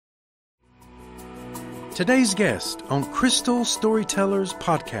Today's guest on Crystal Storytellers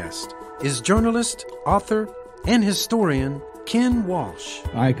podcast is journalist, author, and historian Ken Walsh.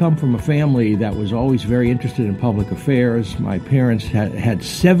 I come from a family that was always very interested in public affairs. My parents had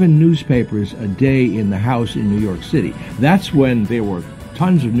 7 newspapers a day in the house in New York City. That's when there were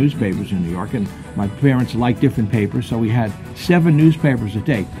tons of newspapers in New York, and my parents liked different papers, so we had 7 newspapers a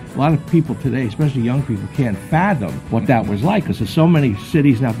day. A lot of people today, especially young people, can't fathom what that was like because there's so many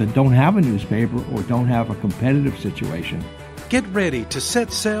cities now that don't have a newspaper or don't have a competitive situation. Get ready to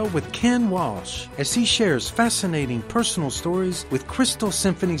set sail with Ken Walsh as he shares fascinating personal stories with Crystal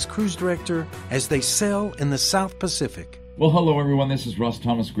Symphony's cruise director as they sail in the South Pacific. Well, hello everyone. This is Russ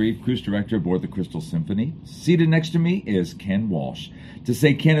Grieve, cruise director aboard the Crystal Symphony. Seated next to me is Ken Walsh. To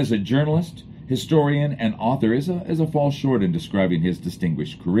say Ken is a journalist, historian, and author is a fall short in describing his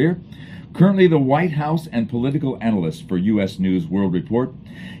distinguished career. Currently the White House and political analyst for U.S. News World Report,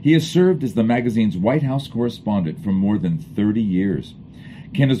 he has served as the magazine's White House correspondent for more than 30 years.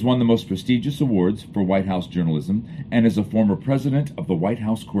 Ken has won the most prestigious awards for White House journalism and is a former president of the White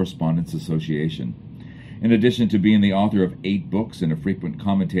House Correspondents Association. In addition to being the author of 8 books and a frequent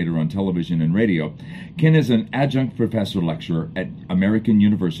commentator on television and radio, Ken is an adjunct professor lecturer at American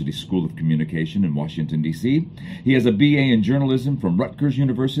University School of Communication in Washington, D.C. He has a BA in journalism from Rutgers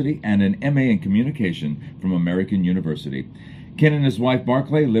University and an MA in communication from American University. Ken and his wife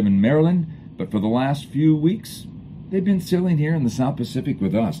Barclay live in Maryland, but for the last few weeks, they've been sailing here in the South Pacific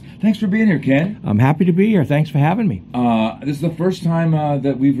with us. Thanks for being here, Ken. I'm happy to be here. Thanks for having me. This is the first time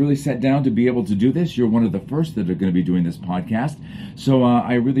that we've really sat down to be able to do this. You're one of the first that are going to be doing this podcast. So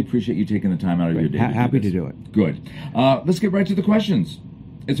I really appreciate you taking the time out of your day. Happy to do it. Good. Let's get right to the questions.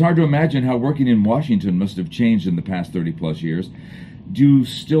 It's hard to imagine how working in Washington must have changed in the past 30 plus years. Do you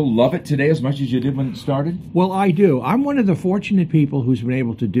still love it today as much as you did when it started? Well, I do. I'm one of the fortunate people who's been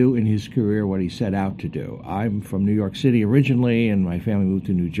able to do in his career what he set out to do. I'm from New York City originally, and my family moved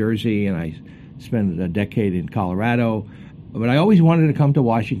to New Jersey, and I spent a decade in Colorado. But I always wanted to come to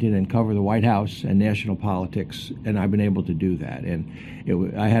Washington and cover the White House and national politics, and I've been able to do that.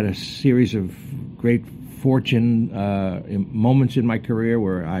 And I had a series of great fortune moments in my career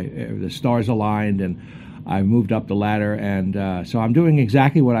where the stars aligned, and I moved up the ladder, and so I'm doing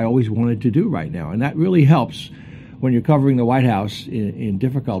exactly what I always wanted to do right now. And that really helps when you're covering the White House in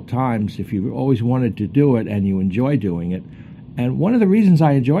difficult times, if you've always wanted to do it and you enjoy doing it. And one of the reasons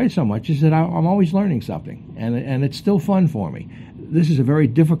I enjoy it so much is that I'm always learning something, and it's still fun for me. This is a very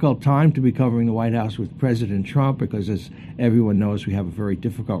difficult time to be covering the White House with President Trump because, as everyone knows, we have a very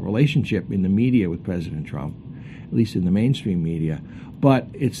difficult relationship in the media with President Trump, at least in the mainstream media. But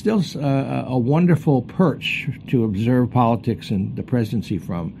it's still a wonderful perch to observe politics and the presidency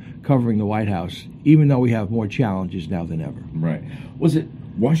from, covering the White House, even though we have more challenges now than ever. Right. Was it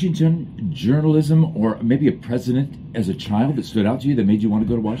Washington journalism or maybe a president as a child that stood out to you that made you want to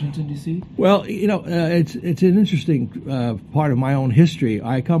go to Washington, D.C.? Well, it's an interesting part of my own history.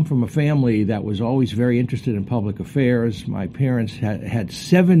 I come from a family that was always very interested in public affairs. My parents had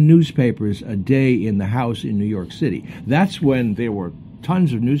 7 newspapers a day in the house in New York City. That's when there were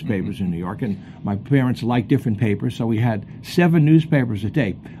tons of newspapers in New York, and my parents liked different papers, so we had 7 newspapers a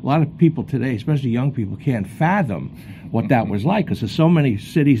day. A lot of people today, especially young people, can't fathom what that was like because there's so many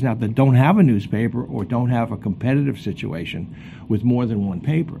cities now that don't have a newspaper or don't have a competitive situation with more than one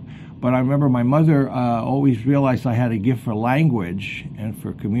paper. But I remember my mother always realized I had a gift for language and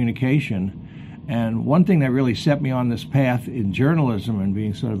for communication. And one thing that really set me on this path in journalism and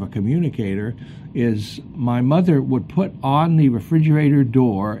being sort of a communicator is my mother would put on the refrigerator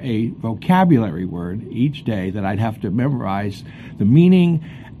door a vocabulary word each day that I'd have to memorize the meaning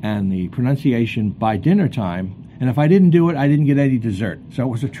and the pronunciation by dinner time. And if I didn't do it, I didn't get any dessert. So it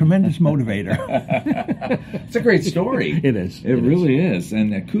was a tremendous motivator. It's a great story. It is. It really is.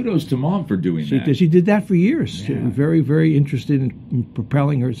 And kudos to Mom for doing that. She did that for years. Yeah. She was very, very interested in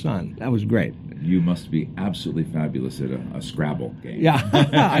propelling her son. That was great. You must be absolutely fabulous at a Scrabble game. Yeah,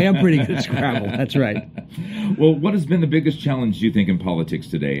 I am pretty good at Scrabble. That's right. Well, what has been the biggest challenge, do you think, in politics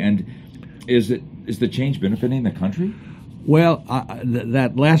today? And is the change benefiting the country? Well,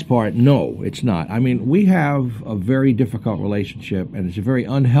 that last part, no, it's not. I mean, we have a very difficult relationship, and it's a very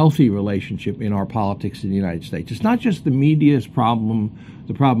unhealthy relationship in our politics in the United States. It's not just the media's problem,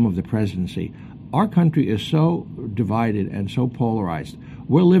 the problem of the presidency. Our country is so divided and so polarized.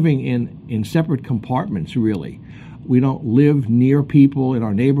 We're living in separate compartments, really. We don't live near people in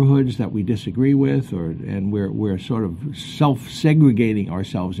our neighborhoods that we disagree with, and we're sort of self-segregating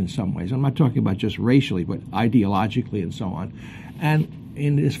ourselves in some ways. I'm not talking about just racially, but ideologically and so on.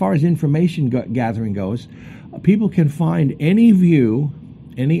 And as far as information gathering goes, people can find any view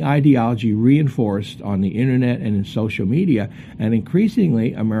any ideology reinforced on the internet and in social media, and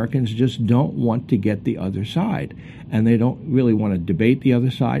increasingly Americans just don't want to get the other side, and they don't really want to debate the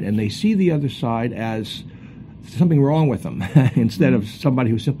other side, and they see the other side as something wrong with them instead of somebody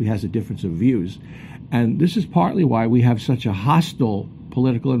who simply has a difference of views. And this is partly why we have such a hostile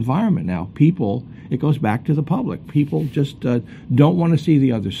political environment now. People, it goes back to the public. People just don't want to see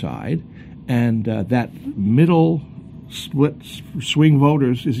the other side, and that middle split swing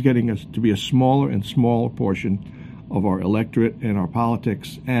voters is getting us to be a smaller and smaller portion of our electorate and our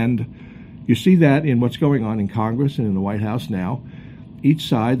politics. And you see that in what's going on in Congress and in the White House now. Each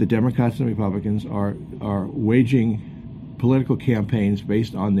side, the Democrats and the Republicans, are waging political campaigns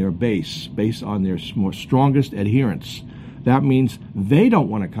based on their base, based on their more strongest adherents. That means they don't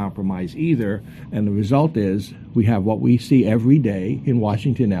want to compromise either, and the result is we have what we see every day in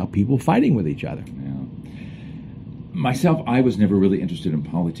Washington now, people fighting with each other. Yeah. Myself, I was never really interested in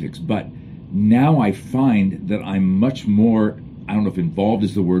politics, but now I find that I'm much more, I don't know if involved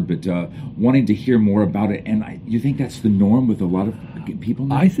is the word, but wanting to hear more about it. And you think that's the norm with a lot of people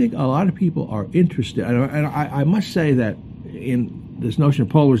now? I think a lot of people are interested. And I must say that in this notion of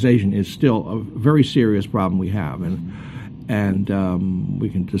polarization is still a very serious problem we have. And we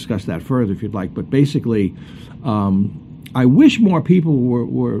can discuss that further if you'd like. But basically, I wish more people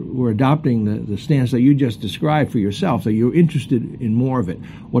were adopting the stance that you just described for yourself, that you're interested in more of it.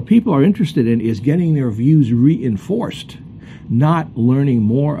 What people are interested in is getting their views reinforced, not learning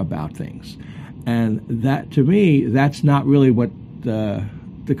more about things. And that, to me, that's not really what the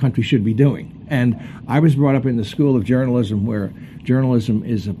country should be doing. And I was brought up in the school of journalism, where journalism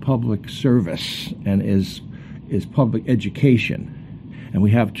is a public service and is public education. And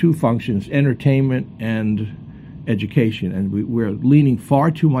we have two functions, entertainment and education. And we're leaning far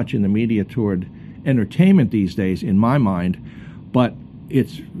too much in the media toward entertainment these days, in my mind. But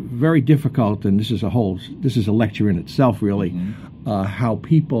it's very difficult, and this is a lecture in itself, really, how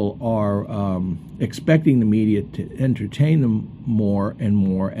people are expecting the media to entertain them more and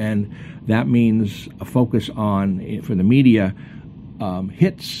more. And that means a focus on, for the media,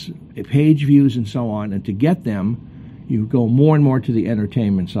 hits, page views, and so on. And to get them, you go more and more to the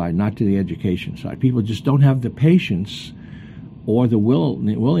entertainment side, not to the education side. People just don't have the patience or the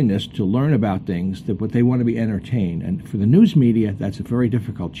willingness to learn about things, but they want to be entertained. And for the news media, that's a very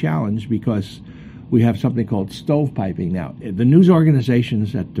difficult challenge, because we have something called stovepiping now. The news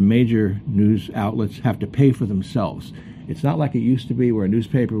organizations at the major news outlets have to pay for themselves. It's not like it used to be, where a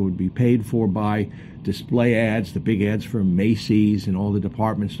newspaper would be paid for by display ads, the big ads for Macy's and all the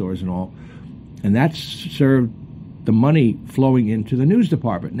department stores and all. And that's served the money flowing into the news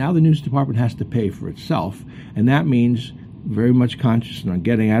department. Now the news department has to pay for itself, and that means very much conscious on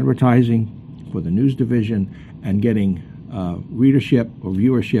getting advertising for the news division and getting readership or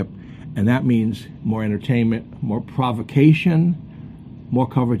viewership, and that means more entertainment, more provocation, more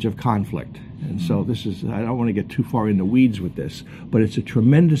coverage of conflict. And so this is, I don't want to get too far in the weeds with this, but it's a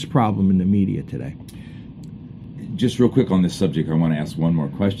tremendous problem in the media today. Just real quick on this subject, I want to ask one more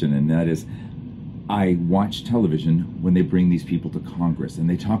question, and that is, I watch television when they bring these people to Congress, and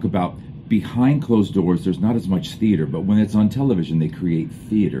they talk about behind closed doors, there's not as much theater, but when it's on television, they create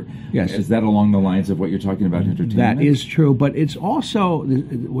theater. Yes. Is that along the lines of what you're talking about, entertainment? That is true, but it's also,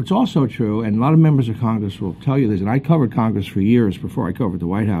 what's also true, and a lot of members of Congress will tell you this, and I covered Congress for years before I covered the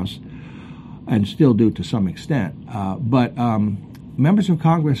White House, and still do to some extent, but members of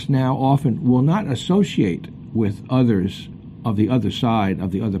Congress now often will not associate with others of the other side,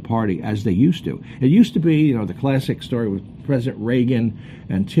 of the other party, as they used to. It used to be, the classic story with President Reagan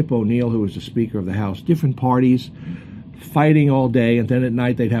and Tip O'Neill, who was the Speaker of the House, different parties fighting all day, and then at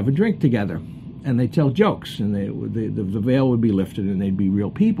night they'd have a drink together, and they'd tell jokes, and the veil would be lifted, and they'd be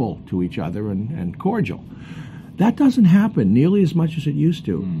real people to each other and cordial. That doesn't happen nearly as much as it used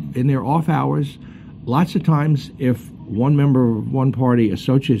to. In their off hours, lots of times, if one member of one party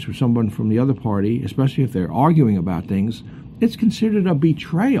associates with someone from the other party, especially if they're arguing about things, it's considered a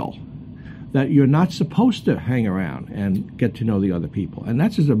betrayal that you're not supposed to hang around and get to know the other people. And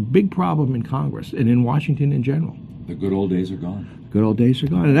that's a big problem in Congress and in Washington in general. The good old days are gone. Good old days are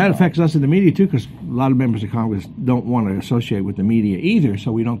gone. And that affects us in the media, too, because a lot of members of Congress don't want to associate with the media either,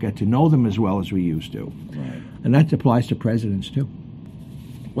 so we don't get to know them as well as we used to. Right. And that applies to presidents, too.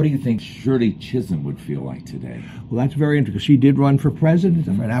 What do you think Shirley Chisholm would feel like today? Well, that's very interesting. She did run for president.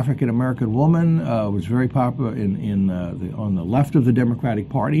 An African-American woman, was very popular on the left of the Democratic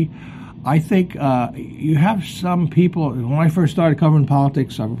Party. I think you have some people, when I first started covering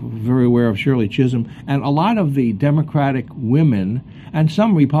politics, I was very aware of Shirley Chisholm, and a lot of the Democratic women and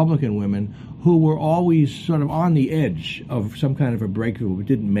some Republican women who were always sort of on the edge of some kind of a breakthrough but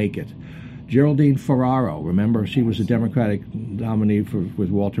didn't make it. Geraldine Ferraro, remember, she was a Democratic nominee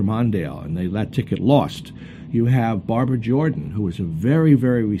with Walter Mondale, and that ticket lost. You have Barbara Jordan, who was a very,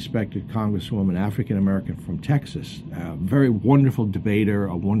 very respected congresswoman, African-American from Texas, a very wonderful debater,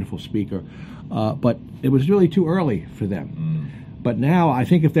 a wonderful speaker, but it was really too early for them. But now, I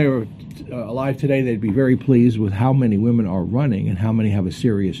think if they were alive today, they'd be very pleased with how many women are running and how many have a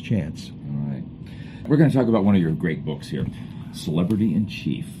serious chance. All right. We're going to talk about one of your great books here, Celebrity in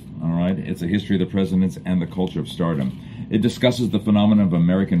Chief. All right. It's a history of the presidents and the culture of stardom. It discusses the phenomenon of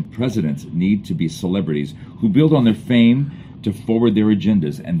American presidents need to be celebrities who build on their fame to forward their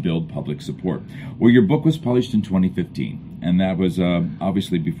agendas and build public support. Well, your book was published in 2015, and that was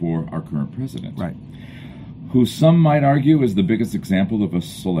obviously before our current president. Right. Who some might argue is the biggest example of a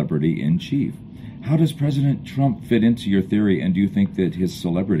celebrity in chief. How does President Trump fit into your theory, and do you think that his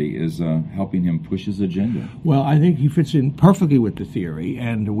celebrity is helping him push his agenda? Well, I think he fits in perfectly with the theory,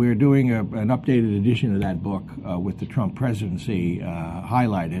 and we're doing an updated edition of that book with the Trump presidency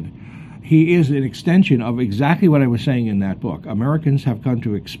highlighted. He is an extension of exactly what I was saying in that book. Americans have come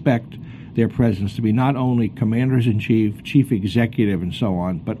to expect their presidents to be not only commanders-in-chief, chief executive, and so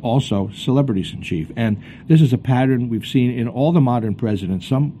on, but also celebrities-in-chief. And this is a pattern we've seen in all the modern presidents.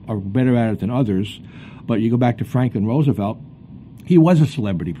 Some are better at it than others, but you go back to Franklin Roosevelt, he was a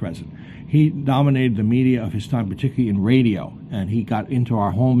celebrity president. He dominated the media of his time, particularly in radio, and he got into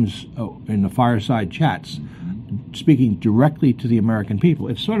our homes in the fireside chats, speaking directly to the American people.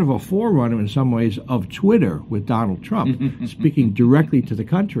 It's sort of a forerunner in some ways of Twitter with Donald Trump, speaking directly to the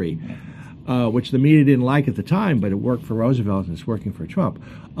country. Which the media didn't like at the time, but it worked for Roosevelt and it's working for Trump.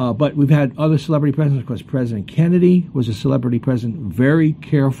 But we've had other celebrity presidents. Of course, President Kennedy was a celebrity president, very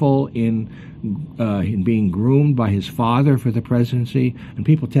careful in being groomed by his father for the presidency. And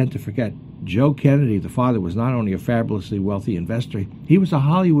people tend to forget Joe Kennedy, the father, was not only a fabulously wealthy investor, he was a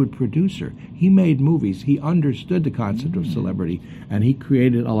Hollywood producer. He made movies. He understood the concept of celebrity, and he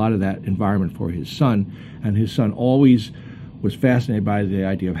created a lot of that environment for his son. And his son always was fascinated by the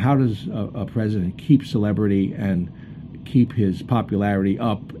idea of how does a president keep celebrity and keep his popularity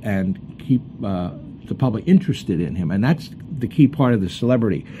up and keep the public interested in him. And that's the key part of the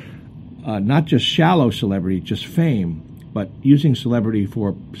celebrity. Not just shallow celebrity, just fame, but using celebrity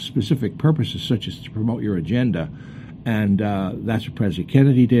for specific purposes, such as to promote your agenda. And that's what President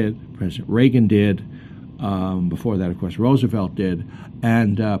Kennedy did, President Reagan did. Before that, of course, Roosevelt did.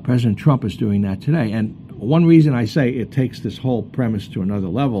 And President Trump is doing that today. And one reason I say it takes this whole premise to another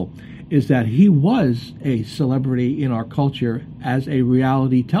level is that he was a celebrity in our culture as a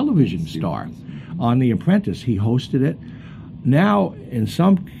reality television star. On The Apprentice, he hosted it. Now, in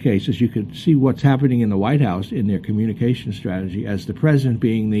some cases, you could see what's happening in the White House in their communication strategy as the president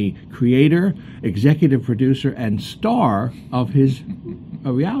being the creator, executive producer, and star of his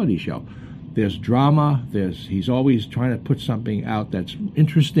reality show. There's drama. He's always trying to put something out that's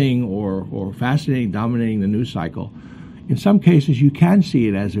interesting or fascinating, dominating the news cycle. In some cases, you can see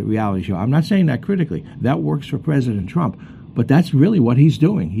it as a reality show. I'm not saying that critically. That works for President Trump, but that's really what he's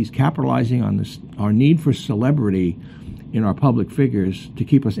doing. He's capitalizing on our need for celebrity in our public figures to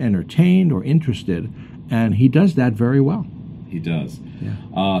keep us entertained or interested, and he does that very well. He does.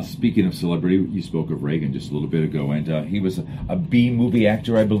 Yeah. Speaking of celebrity, you spoke of Reagan just a little bit ago, and he was a B-movie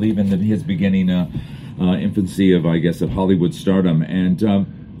actor, I believe, in his beginning infancy of, I guess, of Hollywood stardom. And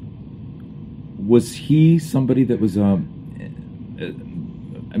was he somebody that was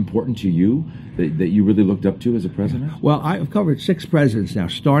important to you, that you really looked up to as a president? Well, I've covered 6 presidents now,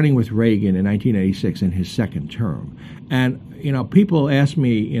 starting with Reagan in 1986 in his second term. And, people ask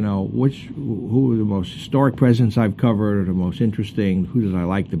me, who are the most historic presidents I've covered, or the most interesting, who did I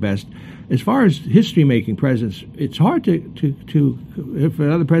like the best? As far as history-making presidents, it's hard for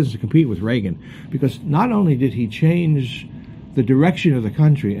other presidents to compete with Reagan, because not only did he change the direction of the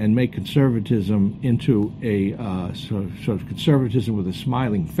country and make conservatism into a sort of conservatism with a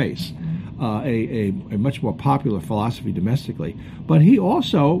smiling face, a much more popular philosophy domestically, but he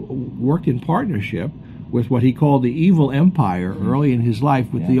also worked in partnership with what he called the evil empire early in his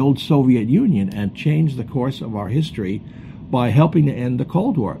life with the old Soviet Union, and changed the course of our history by helping to end the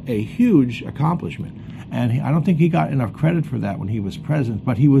Cold War, a huge accomplishment. And I don't think he got enough credit for that when he was president,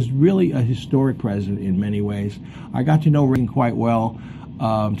 but he was really a historic president in many ways. I got to know Reagan quite well.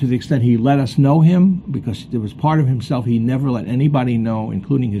 To the extent he let us know him, because there was part of himself he never let anybody know,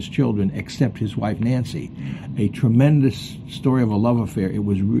 including his children, except his wife Nancy. A tremendous story of a love affair. It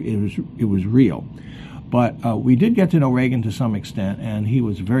was real. But we did get to know Reagan to some extent, and he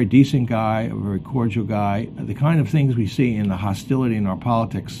was a very decent guy, a very cordial guy. The kind of things we see in the hostility in our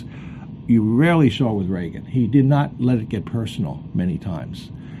politics, you rarely saw with Reagan. He did not let it get personal many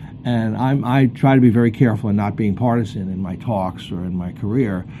times. And I try to be very careful in not being partisan in my talks or in my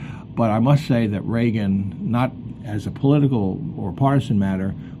career. But I must say that Reagan, not as a political or partisan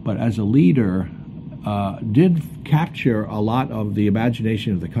matter, but as a leader, did capture a lot of the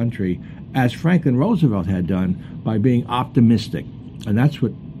imagination of the country, as Franklin Roosevelt had done, by being optimistic. And that's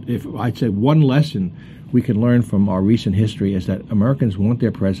what, if I'd say one lesson we can learn from our recent history, is that Americans want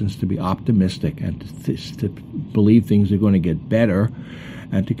their presidents to be optimistic and to believe things are going to get better,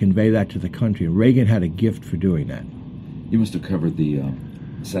 and to convey that to the country. And Reagan had a gift for doing that. You must have covered the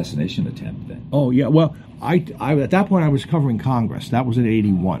assassination attempt then. Oh, yeah. Well, I at that point I was covering Congress. That was in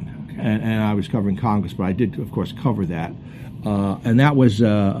 81. Okay. And I was covering Congress, but I did, of course, cover that. And that was,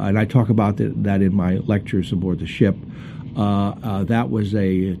 and I talk about that in my lectures aboard the ship. That was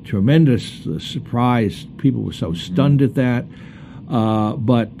a tremendous surprise. People were so stunned at that.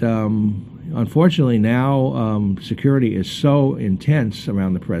 But unfortunately, now security is so intense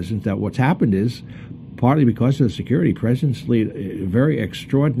around the president that what's happened is, partly because of the security, presidents lead very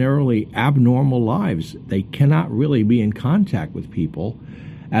extraordinarily abnormal lives. They cannot really be in contact with people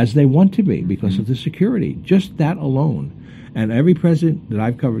as they want to be because of the security. Just that alone. And every president that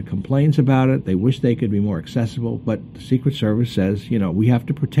I've covered complains about it. They wish they could be more accessible. But the Secret Service says, we have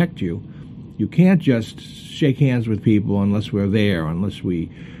to protect you. You can't just shake hands with people unless we're there, unless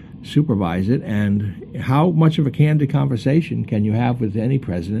we supervise it. And how much of a candid conversation can you have with any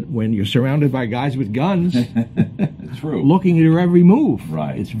president when you're surrounded by guys with guns True. looking at your every move?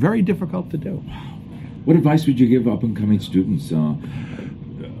 Right. It's very difficult to do. What advice would you give up-and-coming students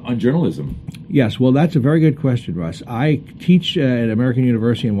on journalism? Yes, well, that's a very good question, Russ. I teach at American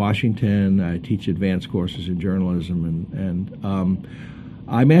University in Washington. I teach advanced courses in journalism, and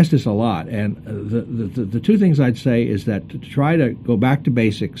I'm asked this a lot. And the two things I'd say is that to try to go back to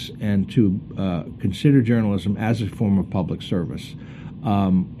basics and to consider journalism as a form of public service.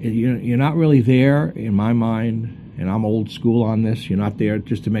 You're not really there, in my mind, and I'm old school on this. You're not there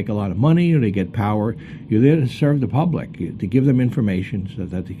just to make a lot of money or to get power. You're there to serve the public, to give them information so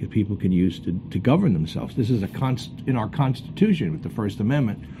that the people can use to govern themselves. This is in our Constitution with the First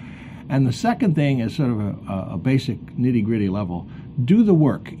Amendment. And the second thing is sort of a basic nitty-gritty level. Do the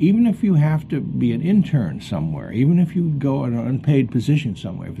work, even if you have to be an intern somewhere, even if you go in an unpaid position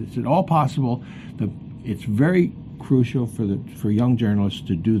somewhere. If it's at all possible, it's very crucial for young journalists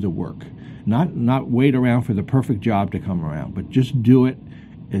to do the work. Not wait around for the perfect job to come around, but just do it,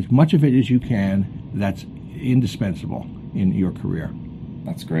 as much of it as you can. That's indispensable in your career.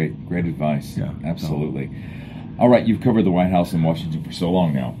 That's great. Great advice. Yeah, absolutely. All right, you've covered the White House in Washington for so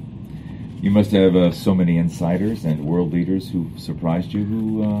long now. You must have so many insiders and world leaders who've surprised you.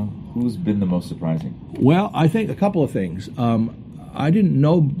 Who's been the most surprising? Well, I think a couple of things. I didn't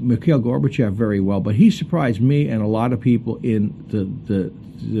know Mikhail Gorbachev very well, but he surprised me and a lot of people in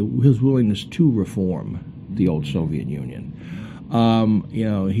his willingness to reform the old Soviet Union.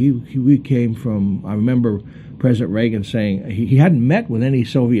 We came from, I remember President Reagan saying he hadn't met with any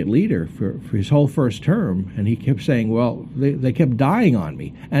Soviet leader for his whole first term, and he kept saying, well, they kept dying on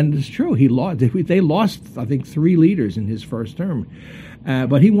me. And it's true, they lost, I think, 3 leaders in his first term.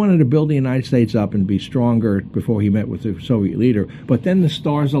 But he wanted to build the United States up and be stronger before he met with the Soviet leader. But then the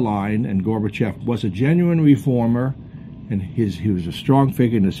stars aligned, and Gorbachev was a genuine reformer, and he was a strong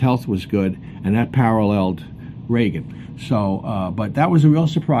figure, and his health was good, and that paralleled Reagan. So, but that was a real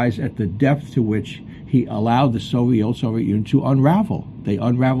surprise at the depth to which he allowed the old Soviet Union to unravel. They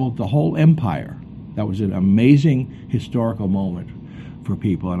unraveled the whole empire. That was an amazing historical moment for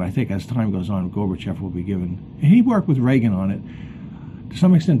people, and I think as time goes on, Gorbachev will be given. And he worked with Reagan on it. To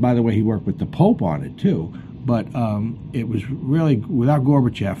some extent, by the way, he worked with the Pope on it, too. But it was really, without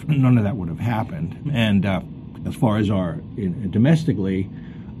Gorbachev, none of that would have happened. And as far as domestically,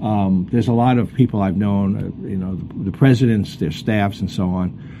 there's a lot of people I've known, the presidents, their staffs, and so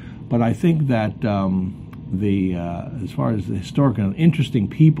on. But I think that as far as the historical and interesting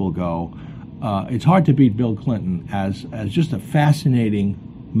people go, it's hard to beat Bill Clinton as just a fascinating,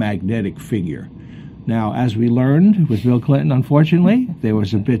 magnetic figure. Now, as we learned with Bill Clinton, unfortunately, there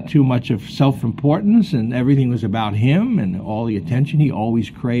was a bit too much of self-importance, and everything was about him and all the attention he always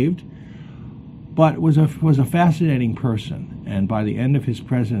craved. But was a fascinating person, and by the end of his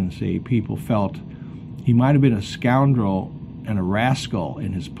presidency, people felt he might have been a scoundrel and a rascal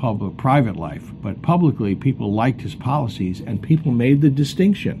in his private life, but publicly people liked his policies, and people made the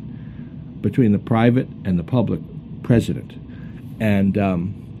distinction between the private and the public president. And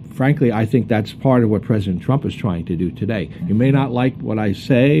frankly, I think that's part of what President Trump is trying to do today. You may not like what I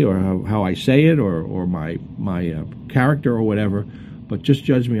say or how I say it or my character or whatever, but just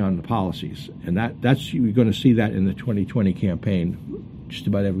judge me on the policies. And that's you're going to see that in the 2020 campaign just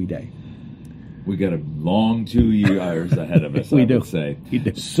about every day. We got a long 2 years ahead of us, We I do. would say. We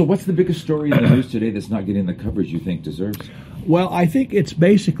do. So what's the biggest story in the news today that's not getting the coverage you think deserves? Well, I think it's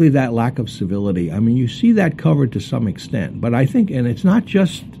basically that lack of civility. I mean, you see that covered to some extent, but I think, and it's not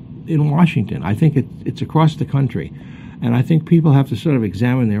just in Washington, I think it's across the country. And I think people have to sort of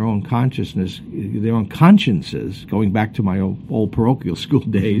examine their own consciousness, their own consciences, going back to my old parochial school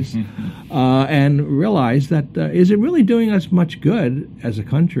days, and realize that is it really doing us much good as a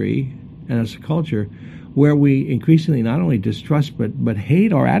country and as a culture where we increasingly not only distrust but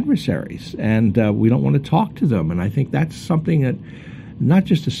hate our adversaries, and we don't want to talk to them. And I think that's something that not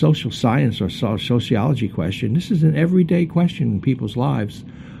just a social science or sociology question. This is an everyday question in people's lives.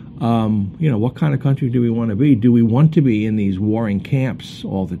 What kind of country do we want to be? Do we want to be in these warring camps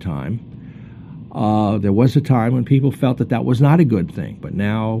all the time? There was a time when people felt that was not a good thing, but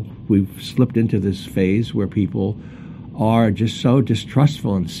now we've slipped into this phase where people are just so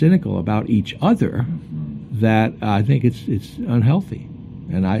distrustful and cynical about each other that I think it's unhealthy,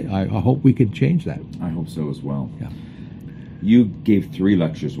 and I hope we can change that. I hope so as well. Yeah. You gave 3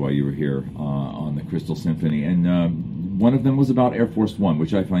 lectures while you were here on the Crystal Symphony, and one of them was about Air Force One,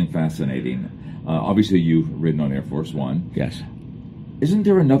 which I find fascinating. Obviously, you've ridden on Air Force One. Yes. Isn't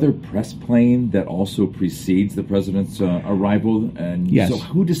there another press plane that also precedes the president's arrival? And yes. So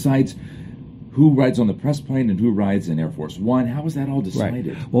who decides who rides on the press plane and who rides in Air Force One? How is that all decided?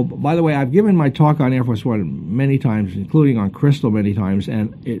 Right. Well, by the way, I've given my talk on Air Force One many times, including on Crystal many times,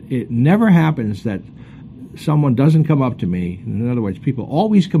 and it never happens that someone doesn't come up to me. In other words, people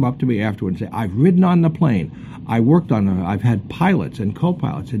always come up to me afterward and say, I've ridden on the plane. I worked on it. I've had pilots and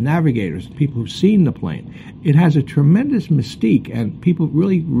co-pilots and navigators, people who've seen the plane. It has a tremendous mystique, and people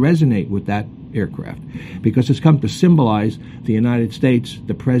really resonate with that aircraft because it's come to symbolize the United States,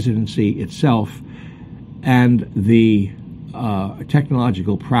 the presidency itself, and the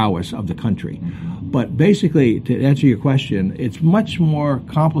technological prowess of the country. But basically, to answer your question, it's much more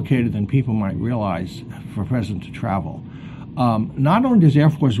complicated than people might realize for a president to travel. Not only does Air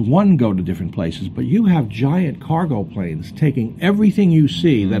Force One go to different places, but you have giant cargo planes taking everything you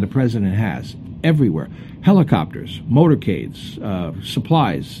see that a president has everywhere. Helicopters, motorcades,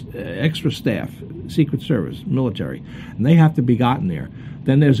 supplies, extra staff, Secret Service, military, and they have to be gotten there.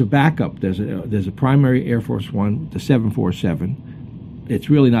 Then there's a backup. There's a primary Air Force One, the 747.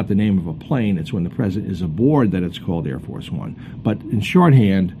 It's really not the name of a plane. It's when the president is aboard that it's called Air Force One. But in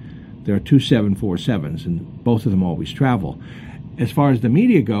shorthand, there are 2 747s, and both of them always travel. As far as the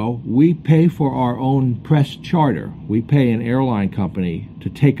media go, we pay for our own press charter. We pay an airline company to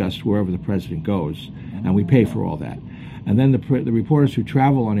take us wherever the president goes, and we pay for all that. And then the reporters who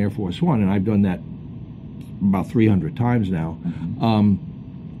travel on Air Force One, and I've done that about 300 times now,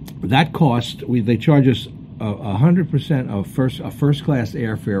 that cost, they charge us 100% of first-class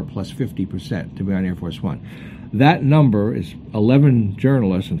airfare plus 50% to be on Air Force One. That number is 11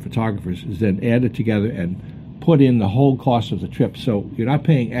 journalists and photographers is then added together and put in the whole cost of the trip. So you're not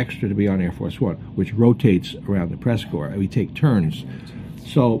paying extra to be on Air Force One, which rotates around the press corps. We take turns.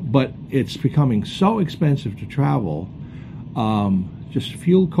 So, but it's becoming so expensive to travel, just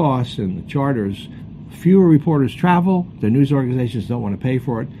fuel costs and the charters. Fewer reporters travel. The news organizations don't want to pay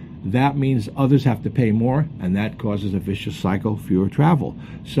for it. That means others have to pay more, and that causes a vicious cycle, fewer travel.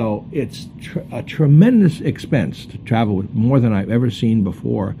 So it's a tremendous expense to travel, with more than I've ever seen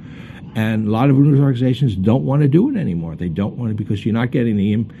before. And a lot of news organizations don't want to do it anymore. They don't want to, because you're not getting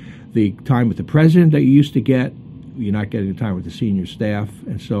the time with the president that you used to get. You're not getting the time with the senior staff.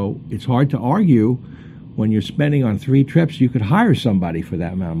 And so it's hard to argue when you're spending on 3 trips. You could hire somebody for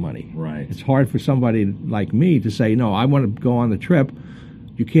that amount of money. Right. It's hard for somebody like me to say, no, I want to go on the trip.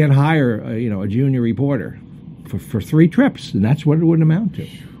 You can't hire a junior reporter for 3 trips, and that's what it would amount to.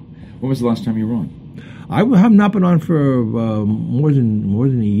 When was the last time you were on? I have not been on for more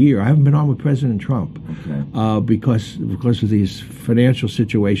than a year. I haven't been on with President Trump because of these financial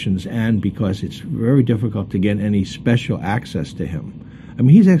situations, and because it's very difficult to get any special access to him. I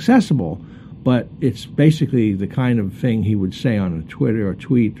mean, he's accessible, but it's basically the kind of thing he would say on a Twitter or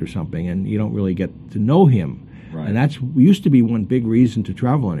tweet or something, and you don't really get to know him. Right. And that's used to be one big reason to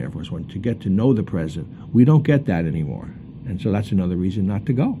travel on Air Force One, to get to know the president. We don't get that anymore, and so that's another reason not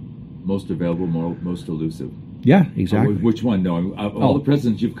to go. Most available, most elusive. Yeah, exactly. Which one? No, all the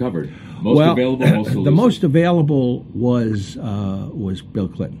presidents you've covered. Most available, most elusive. The most available was Bill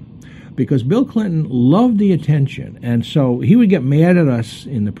Clinton, because Bill Clinton loved the attention, and so he would get mad at us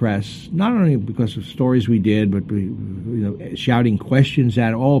in the press, not only because of stories we did, but shouting questions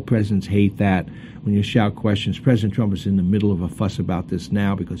at all presidents hate that when you shout questions. President Trump is in the middle of a fuss about this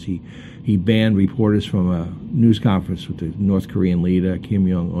now because he banned reporters from a news conference with the North Korean leader Kim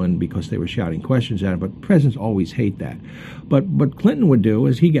Jong-un because they were shouting questions at him. But presidents always hate that. But what Clinton would do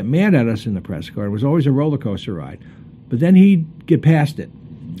is he'd get mad at us in the press corps. It was always a roller coaster ride. But then he'd get past it.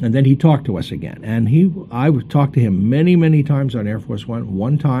 And then he talked to us again. And I would talk to him many, many times on Air Force One.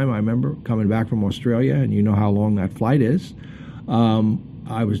 One time, I remember coming back from Australia, and you know how long that flight is.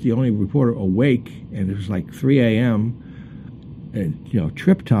 I was the only reporter awake, and it was like 3 a.m.,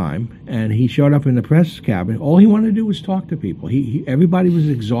 trip time, and he showed up in the press cabin. All he wanted to do was talk to people. Everybody was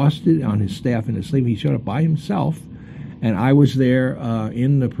exhausted on his staff and asleep. He showed up by himself, and I was there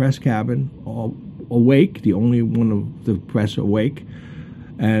in the press cabin, awake, the only one of the press awake.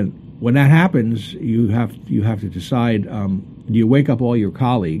 And when that happens, you have to decide: do you wake up all your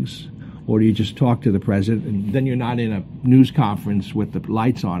colleagues, or do you just talk to the president? And then you're not in a news conference with the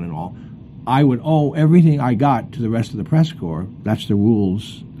lights on and all. I would owe everything I got to the rest of the press corps. That's the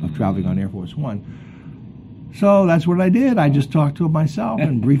rules of traveling on Air Force One. So that's what I did. I just talked to him myself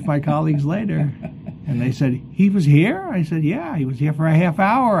and briefed my colleagues later. And they said, he was here? I said, yeah, he was here for a half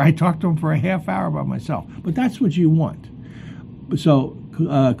hour. I talked to him for a half hour by myself. But that's what you want. So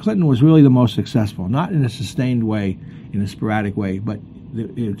Clinton was really the most successful, not in a sustained way, in a sporadic way, but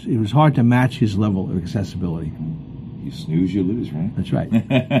it was hard to match his level of accessibility. You snooze, you lose, right? That's right.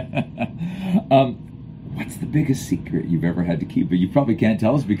 What's the biggest secret you've ever had to keep? But you probably can't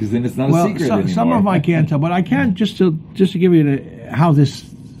tell us because then it's not a secret anymore. Some of them I can't tell, but I can just to give you how this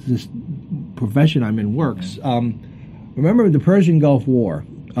profession I'm in works. Remember the Persian Gulf War,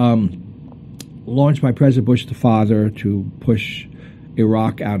 launched by President Bush the father to push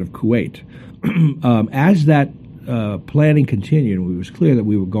Iraq out of Kuwait. As that planning continued, it was clear that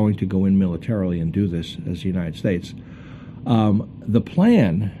we were going to go in militarily and do this as the United States. The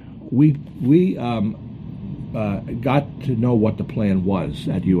plan, we got to know what the plan was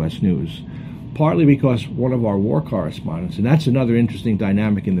at U.S. News, partly because one of our war correspondents, and that's another interesting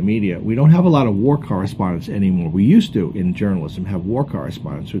dynamic in the media, we don't have a lot of war correspondents anymore. We used to, in journalism, have war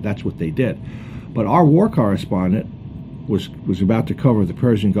correspondents, so that's what they did. But our war correspondent was about to cover the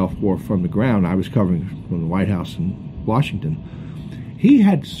Persian Gulf War from the ground. I was covering from the White House in Washington. He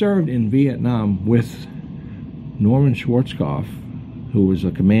had served in Vietnam with Norman Schwarzkopf, who was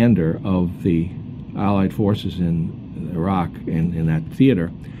a commander of the Allied forces in Iraq in that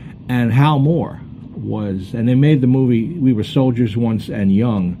theater, and Hal Moore was, and they made the movie We Were Soldiers Once and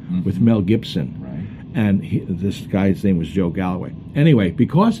Young with Mel Gibson. Right. And this guy's name was Joe Galloway. Anyway,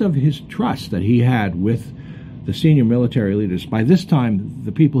 because of his trust that he had with the senior military leaders, by this time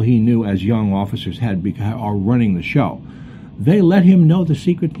the people he knew as young officers are running the show. They let him know the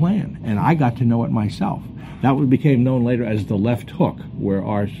secret plan, and I got to know it myself. That became known later as the left hook, where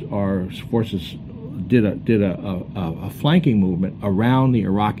our forces did a flanking movement around the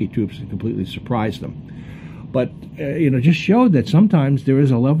Iraqi troops and completely surprised them. But just showed that sometimes there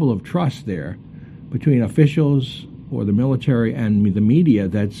is a level of trust there between officials or the military and the media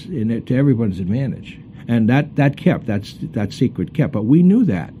that's in it to everybody's advantage. And that secret kept. But we knew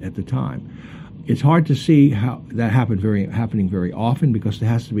that at the time. It's hard to see how that happening very often, because there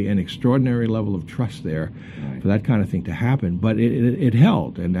has to be an extraordinary level of trust there for that kind of thing to happen. But it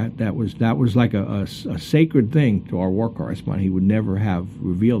held, and that was like a sacred thing to our war correspondent. He would never have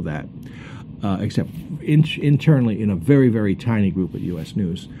revealed that, except internally in a very, very tiny group at U.S.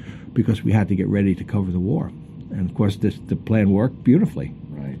 News, because we had to get ready to cover the war. And of course, the plan worked beautifully.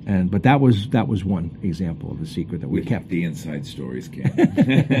 Right. But that was one example of a secret that we kept. The inside stories, Ken.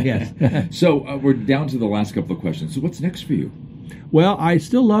 Yes. So we're down to the last couple of questions. So what's next for you? Well, I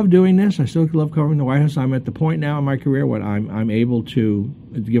still love doing this. I still love covering the White House. I'm at the point now in my career when I'm able to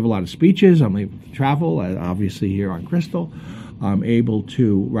give a lot of speeches. I'm able to travel, obviously here on Crystal. I'm able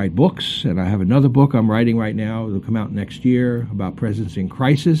to write books, and I have another book I'm writing right now. It'll come out next year about presidents in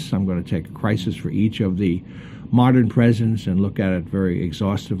crisis. I'm going to take a crisis for each of the modern presidents and look at it very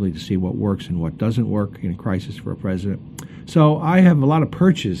exhaustively to see what works and what doesn't work in a crisis for a president. So I have a lot of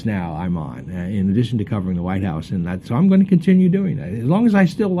perches now I'm on, in addition to covering the White House, and so I'm going to continue doing that. As long as I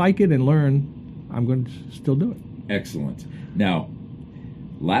still like it and learn, I'm going to still do it. Excellent. Now,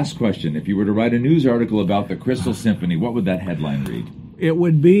 last question. If you were to write a news article about the Crystal Symphony, what would that headline read? It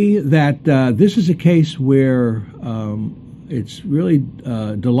would be that this is a case where it's really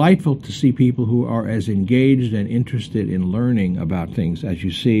delightful to see people who are as engaged and interested in learning about things as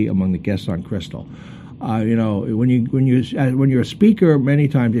you see among the guests on Crystal. When you're a speaker, many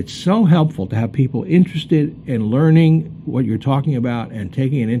times it's so helpful to have people interested in learning what you're talking about and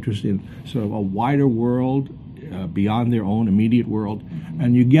taking an interest in sort of a wider world beyond their own immediate world,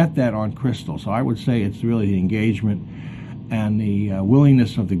 and you get that on Crystal. So I would say it's really the engagement and the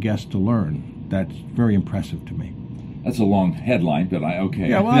willingness of the guests to learn that's very impressive to me. That's a long headline, but okay.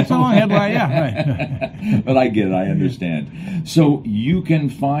 Yeah, well, that's a long headline, yeah. Right. But I get it, I understand. So you can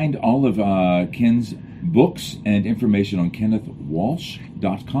find all of Ken's books and information on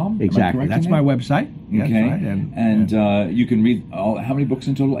KennethWalsh.com. Exactly. That's my website. Okay. That's right. And you can read how many books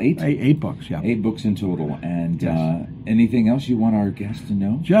in total? 8? 8 books, yeah. 8 books in total. And yes. Anything else you want our guests to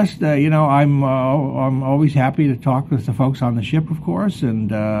know? Just, I'm always happy to talk with the folks on the ship, of course,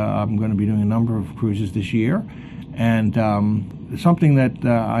 and I'm going to be doing a number of cruises this year. And something that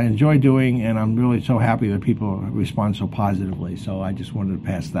I enjoy doing, and I'm really so happy that people respond so positively. So I just wanted to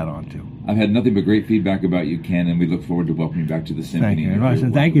pass that on too. I've had nothing but great feedback about you, Ken, and we look forward to welcoming you back to the Symphony. Thank you, Russ,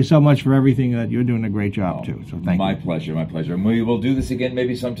 and thank you so much for everything. That you're doing a great job too. So thank you. My pleasure, my pleasure. And we will do this again,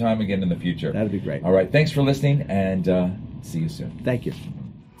 maybe sometime again in the future. That'd be great. All right, thanks for listening, and see you soon. Thank you.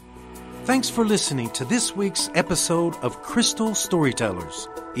 Thanks for listening to this week's episode of Crystal Storytellers.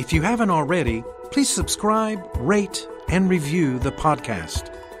 If you haven't already, please subscribe, rate, and review the podcast.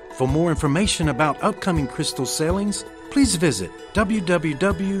 For more information about upcoming Crystal sailings, please visit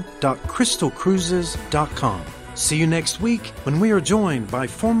www.crystalcruises.com. See you next week when we are joined by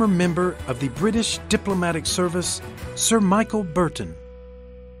former member of the British Diplomatic Service, Sir Michael Burton.